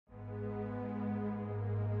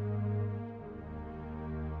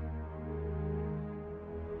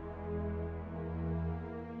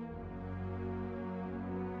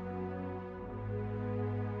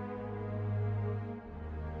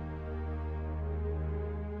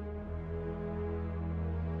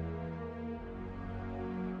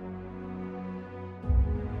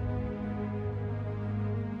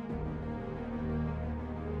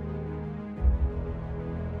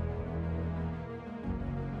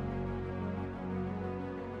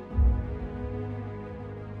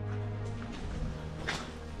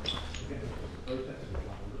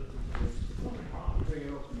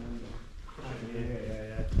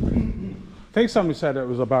I think somebody said it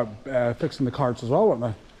was about fixing the carts as well,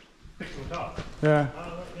 wasn't they? Fixing the car? Yeah.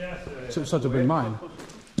 Yeah. So it's such a big mine.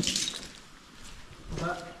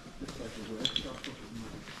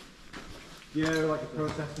 Yeah, like a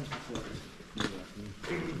processing facility.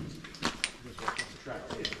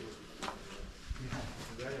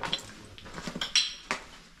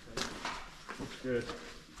 Looks good.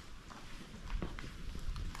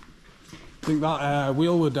 I think that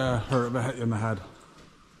wheel would hurt if it hit you in the head.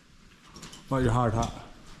 Like your hard hat.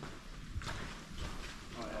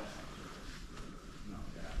 Oh yeah. No,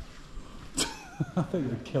 yeah. I think it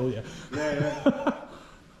would kill you. Yeah.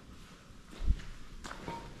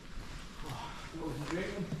 What was you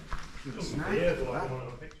drinking? Yeah, but I want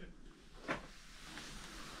a picture.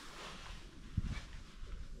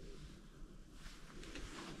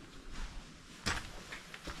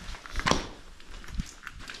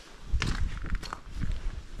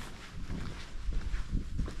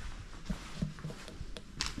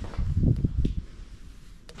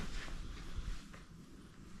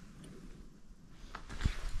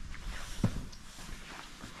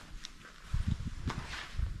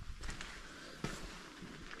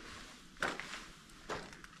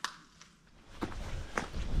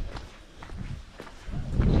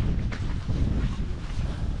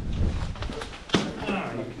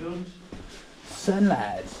 Sun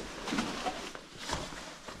lads.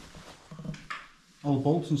 All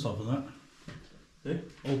bolts and stuff, isn't it?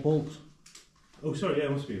 Yeah? All bolts. Oh, sorry, yeah,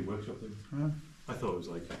 it must be a workshop thing. Yeah. I thought it was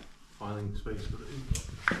like filing space, but it isn't.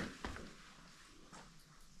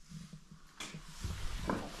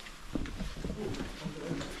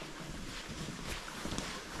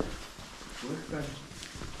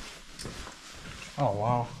 Oh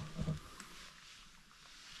wow.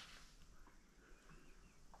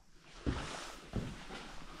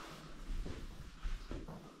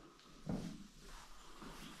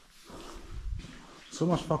 So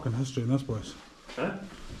much fucking history in this place. Huh?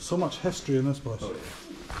 So much history in this place. Oh,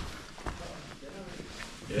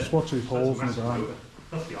 yeah. Just watch these holes in the ground.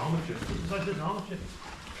 That's the armour chip. Besides this armour chip.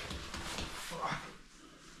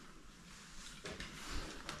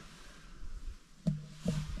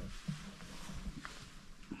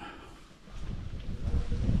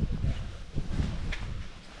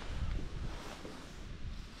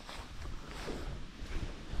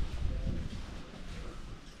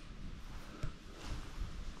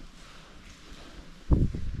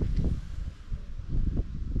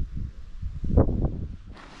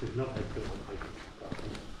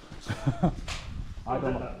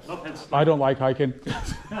 I don't like hiking.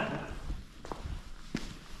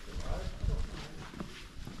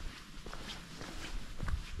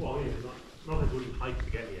 Well, yeah, not a good hike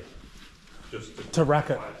to get here. Just to wreck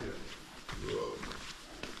it.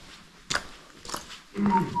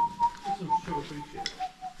 Some sugar-free shit.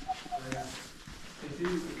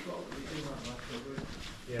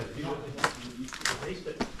 Yeah, you taste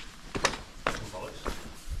it.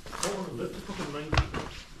 Oh, look, it's fucking 90.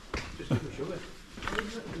 Just give me sugar.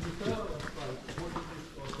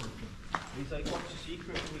 He's like, what's the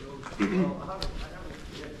secret? And he goes, well, I haven't.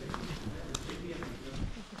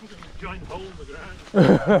 Giant hole in the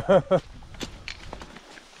ground.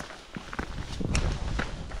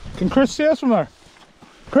 Can Chris see us from there?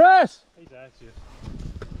 Chris! He's actually.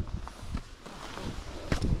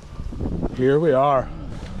 Here we are.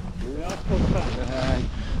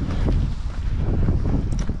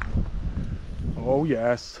 Oh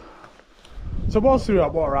yes. So we'll through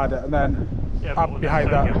that water at it and then up behind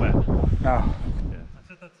that. No. Yeah. I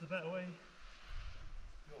said that's the better way.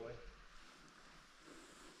 Your way.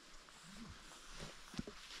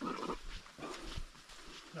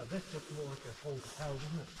 Now this looks more like a whole hotel,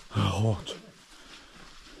 doesn't it? Oh.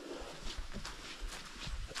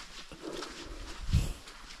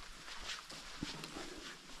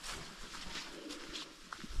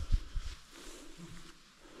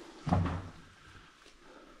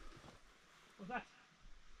 What's that?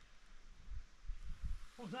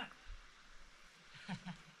 What was that?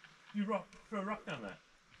 You throw a rock down there.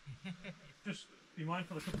 Just be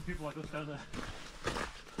mindful of a couple of people like us down there.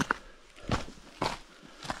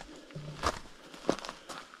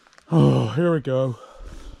 Oh, here we go.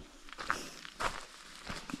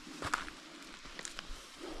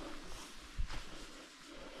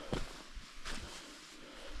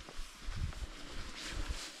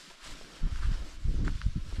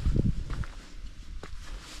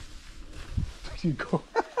 You go.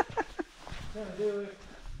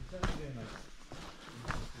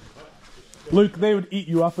 Luke, they would eat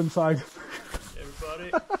you up inside.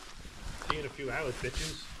 Everybody, see you in a few hours,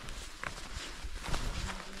 bitches.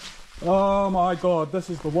 Oh my god, this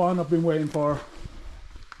is the one I've been waiting for.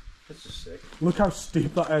 This is sick. Look how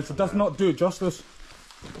steep that is. It does not do it justice.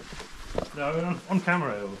 No, I mean, on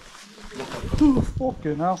camera it'll Oh,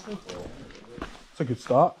 fucking hell. It's a good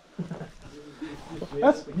start.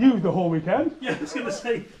 That's you the whole weekend. Yeah, I was going to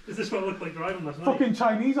say, is this what it looked like driving last night? Fucking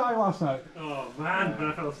Chinese eye last night. Oh man, when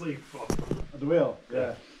I fell asleep. Fuck. At the wheel?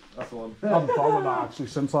 Yeah, that's the one. I haven't thought about that actually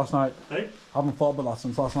since last night. Hey? I haven't thought about that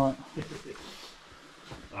since last night.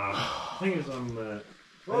 Thing is, I'm.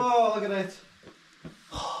 Oh, look at it.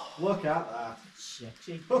 Look at that.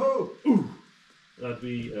 Sexy. Oh, That'd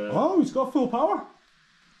be. Oh, he's got full power.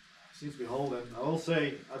 seems to be holding. I will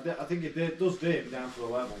say, I think it does dip down to a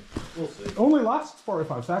level. We'll see. Only lasts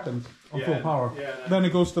 45 seconds on Yeah, full power. yeah, no. Then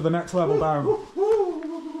it goes to the next level down.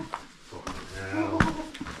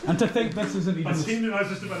 And to think this isn't even I seen it, I was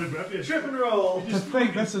just about to grab you. Trip and roll. to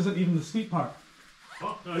think this isn't even the steep part.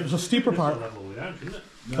 Oh, no, There's a steeper part. Level way down, shouldn't it?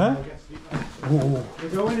 Huh? Oh. We're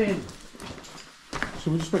going in.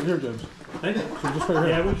 Should we just wait here, James? Hey? Should we just wait here?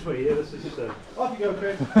 Yeah, we'll just wait here. This is just a. Off you go,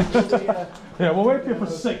 Chris. Yeah, we'll wait here for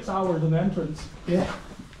 6 hours in the entrance. Yeah.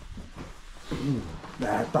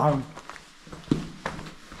 Nah, down.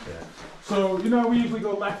 Yeah. So, you know, we usually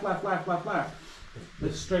go left, left, left, left, left.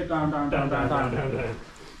 It's straight down, down, down, down, down.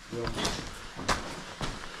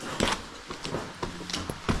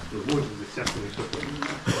 The wood is exceptionally slippery.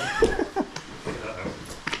 Take that out.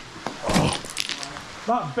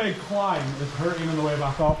 That big climb is hurting on the way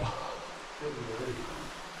back up.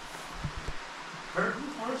 Hurting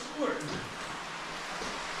or squirting?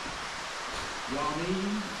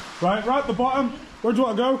 Right at the bottom. Where do you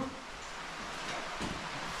want to go?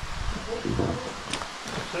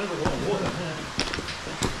 Sounds like a lot of water.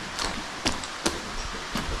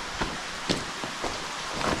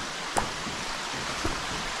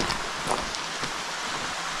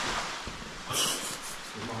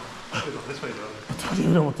 This way, brother. I don't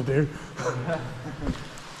even know what to do.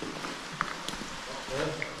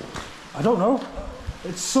 I don't know.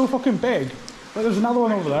 It's so fucking big. But there's another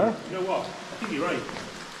one over there. You know what? I think you're right.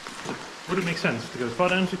 Would it make sense to go as far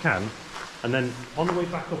down as you can, and then on the way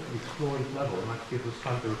back up to explore this level, and actually give us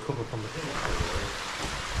time to recover from the hill?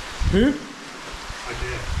 Who?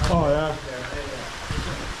 Idea. Oh yeah.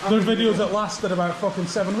 There's videos that lasted about fucking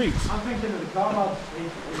 7 weeks. I'm thinking of the car mod.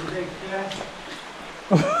 It's a big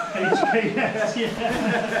HKS, yeah.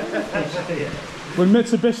 HKS. When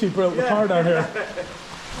Mitsubishi built the car down here.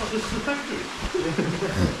 Oh, this is the factory.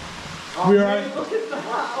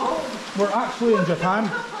 We're actually in Japan.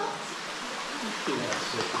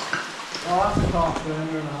 Oh, that's a car for an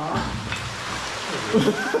hour and a half.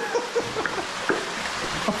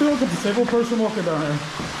 I feel like a disabled person walking down here.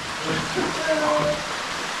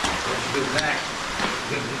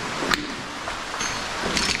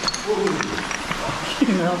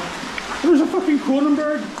 You know, there's a fucking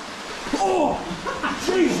Kronenberg. Oh,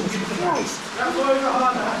 Jesus Christ! That's why you're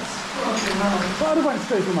hard, that's fucking hell. That have went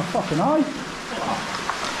straight through my fucking eye.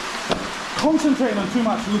 Concentrating on too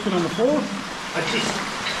much looking on the floor. I just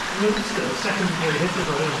noticed it the second before you hit it,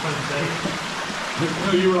 I was trying to say.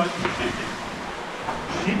 No, you were like,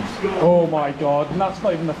 Sheep's gone. oh my god, and that's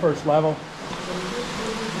not even the first level.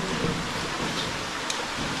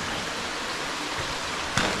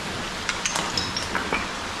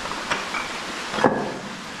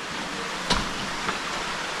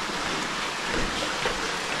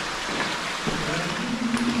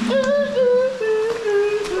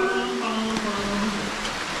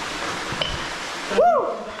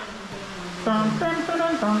 Dun, dun, dun,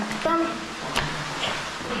 dun, dun, dun.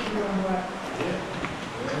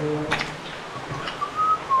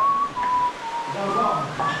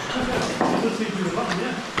 Let's see through the button,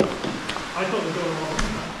 yeah. I thought the door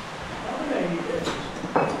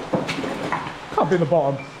was Can't be the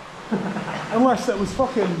bottom. Unless it was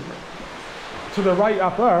fucking to the right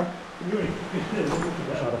up there. I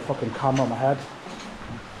had a fucking camera on my head.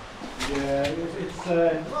 Yeah, it's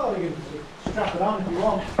well, you can strap it on if you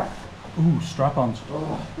want. Ooh, strap-ons.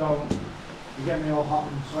 Oh, don't. You get me all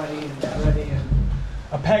hot and sweaty and get ready and...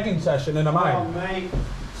 A pegging session in a Oh, mine. mate.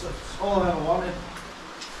 It's all I ever wanted.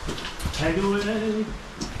 Tag away,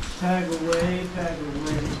 Tag away, tag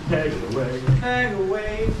away. tag away. Tag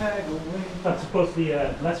away, tag away. That's supposed to be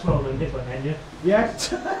less well known hit by Enya. Yes.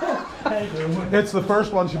 Tag away. It's the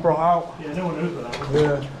first one she brought out. Yeah, no one knows about that one.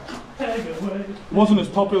 Yeah. Tag away. Wasn't as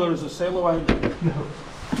popular as the Sail Away. No.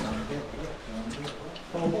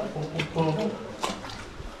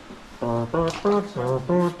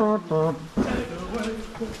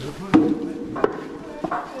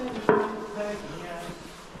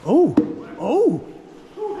 Oh, oh,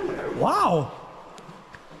 wow.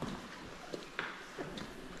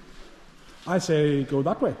 I say go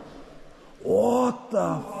that way. What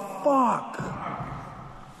the fuck?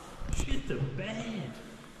 Shit the bed.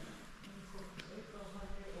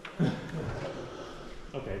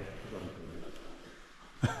 Okay.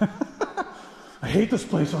 I hate this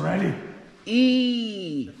place already.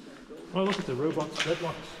 Oh, look at the robots,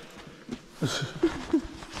 dreadlocks.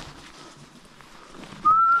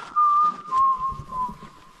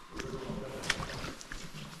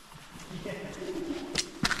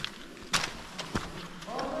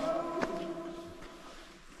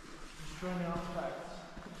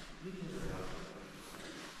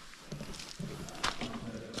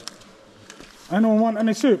 Anyone want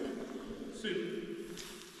any soup?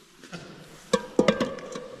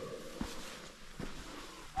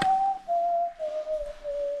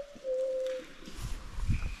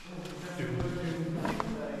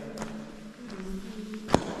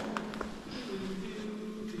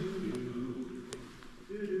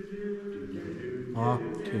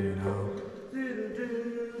 Okay, now.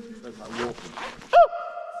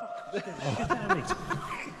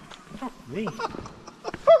 Fuck me.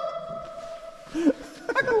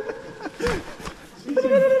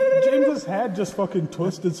 James's head just fucking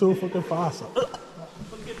twisted so fucking fast.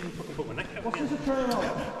 What's this a turn on?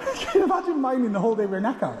 Can you imagine minding the whole day with your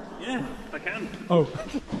neck out? Yeah, I can. Oh.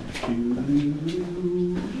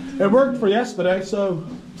 It worked for yesterday, so.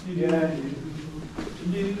 Yeah.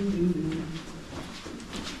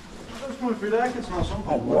 What's coming through there? I can smell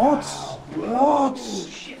something. Oh, what? What?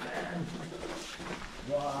 Shit, man.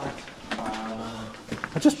 What?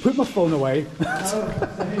 I just put my phone away.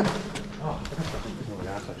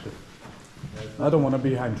 I don't want to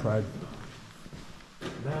be behind tribe.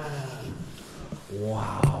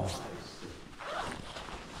 Wow.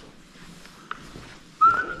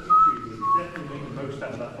 Definitely make the most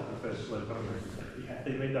out of that fucking first slope, haven't they? Yeah.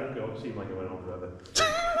 They made that go seem like it went on forever.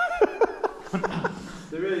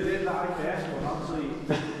 They really did that IKS one, actually.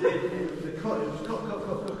 They cut, it was cut.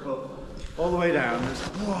 All the way down.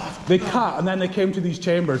 They cut and then they came to these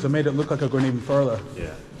chambers and made it look like they're going even further.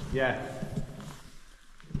 Yeah. Yeah.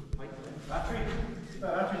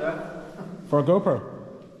 Battery there. For a GoPro.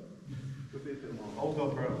 Old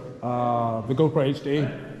GoPro. The GoPro HD.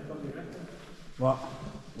 What?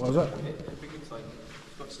 What was it? I think it's like,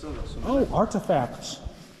 it's got still got some. Oh, artifacts.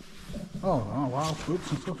 Oh wow, boots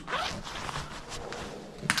and stuff.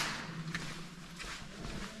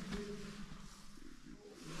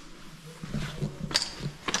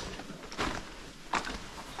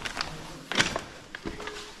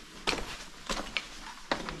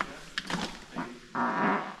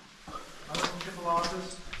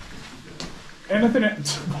 Anything?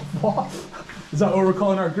 What? Is that what we're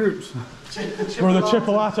calling our groups? We're the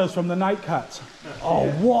chipolatas from the Night Cats. Oh,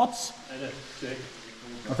 what?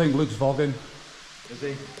 I think Luke's vlogging. Is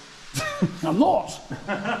he? I'm not.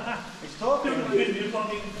 He's talking.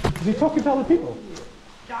 Is he talking to other people?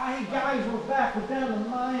 Guys, we're back. We're down the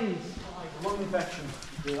mines. Lung infection.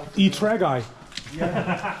 Eat Reggae.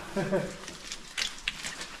 Yeah.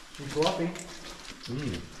 He's floppy.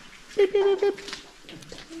 Beep, beep, beep, beep.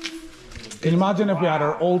 Can you imagine if we had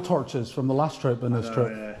our old torches from the last trip and this trip?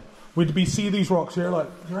 Yeah. We'd be see these rocks here like,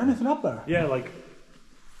 is there anything up there? Yeah, like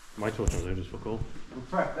my torches are just for cool. We're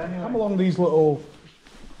prepped anyway. Come along these little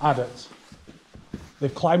adits.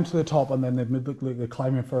 They've climbed to the top and then they've look like they're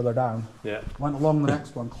climbing further down. Yeah. Went along the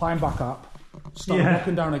next one, climbed back up, started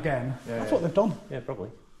walking down again. Yeah, That's yeah. what they've done. Yeah, probably.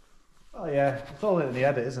 Oh yeah, it's all in the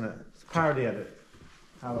edit, isn't it? It's a parody edit.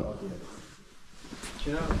 How it edit. Do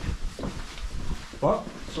you know? What?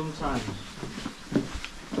 Sometimes.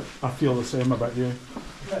 I feel the same about you.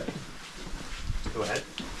 Go ahead.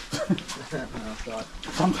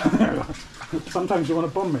 Sometimes you want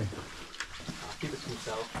to bum me. I'll keep it to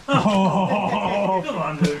myself. Oh. Come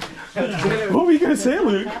on, Luke. What were you going to say,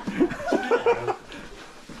 Luke?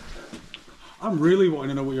 I'm really wanting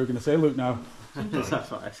to know what you're going to say, Luke, now.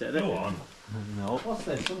 That's what I said. Go on. No. What's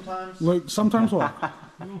this? Sometimes. Luke, sometimes what?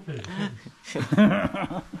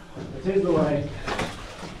 It is the way.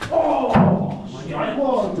 Oh! My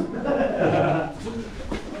God!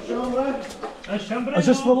 Is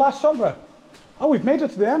this the last chambre? Oh, we've made it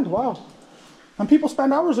to the end, wow. And people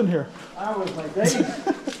spend hours in here. Hours, like days.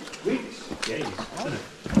 Weeks. Days, isn't it?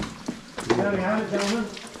 You know how it, gentlemen?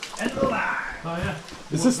 End of the line. Oh yeah.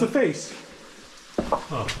 Is this the face?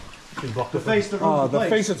 Oh, it's been blocked The off. face that Oh, runs the place.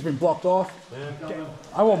 face that's been blocked off. Yeah.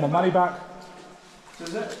 I want my money back. So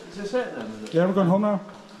is this it then? Is it? Yeah, we're going home now.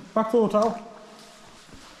 Back to the hotel.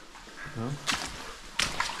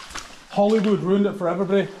 Hollywood ruined it for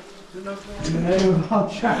everybody. In the name of our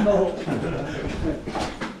channel.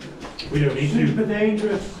 We don't need Super to,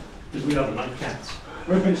 dangerous. because we are the night cats.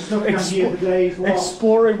 We've been stuck down here for days long.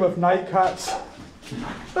 Exploring with night cats.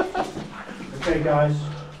 Okay guys,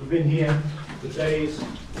 we've been here for days.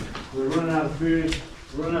 We're running out of food,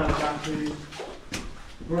 we're running out of batteries,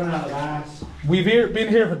 we're running out of gas. We've been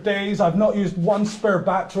here for days. I've not used one spare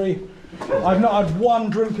battery. I've not had one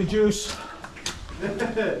drink of juice.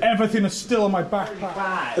 Everything is still in my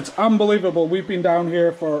backpack. It's unbelievable. We've been down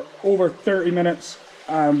here for over 30 minutes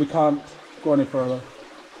and we can't go any further.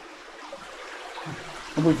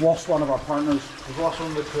 And we've lost one of our partners. We've lost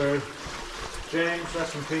one of the crew. James,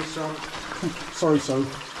 rest in peace, son. Sorry, so.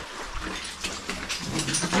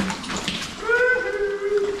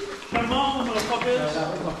 Come on, motherfuckers!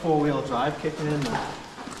 That was a four-wheel drive kicking in there.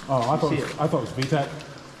 Oh, I thought it was VTEC.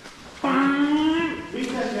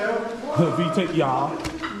 VTEC, yo. VTEC, yeah.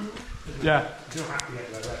 Yeah. You don't have to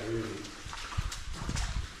get like that, really.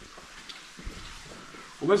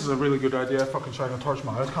 Well, this is a really good idea. Fucking shining a torch in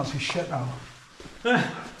my eyes. Can't see shit now.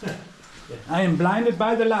 I am blinded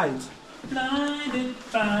by the light. Blinded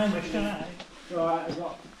by the shine. So I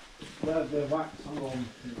got the wax on the wood,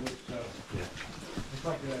 so Yeah. it's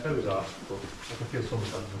like Those are, but I can feel some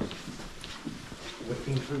sadness.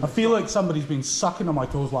 Whipping through. I feel like somebody's been sucking on my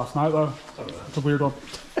toes last night though. It's a weird one.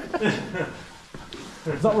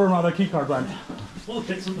 Is that where my other keycard went? Well,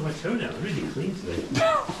 bits under my toenail. I'm really clean today.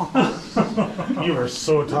 You were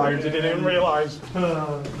so tired you didn't even realise.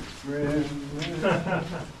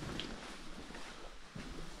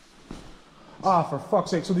 Ah, for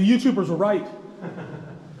fuck's sake. So the YouTubers were right.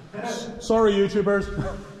 Sorry, YouTubers.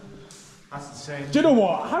 That's the same. Do you know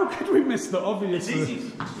what? How could we miss the obvious? It's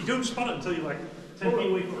easy. You don't spot it until you're like 10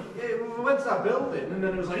 feet away from it. Yeah, we went to that building and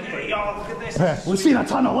then it was like, hey, oh, look at this. Yeah, we've seen a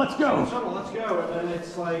tunnel, let's go! Tunnel, let's go. And then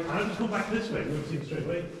it's like, And I just go back this way. We would have seen straight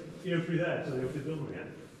away. You know, through there, so they go through the building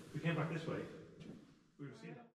again. We came back this way.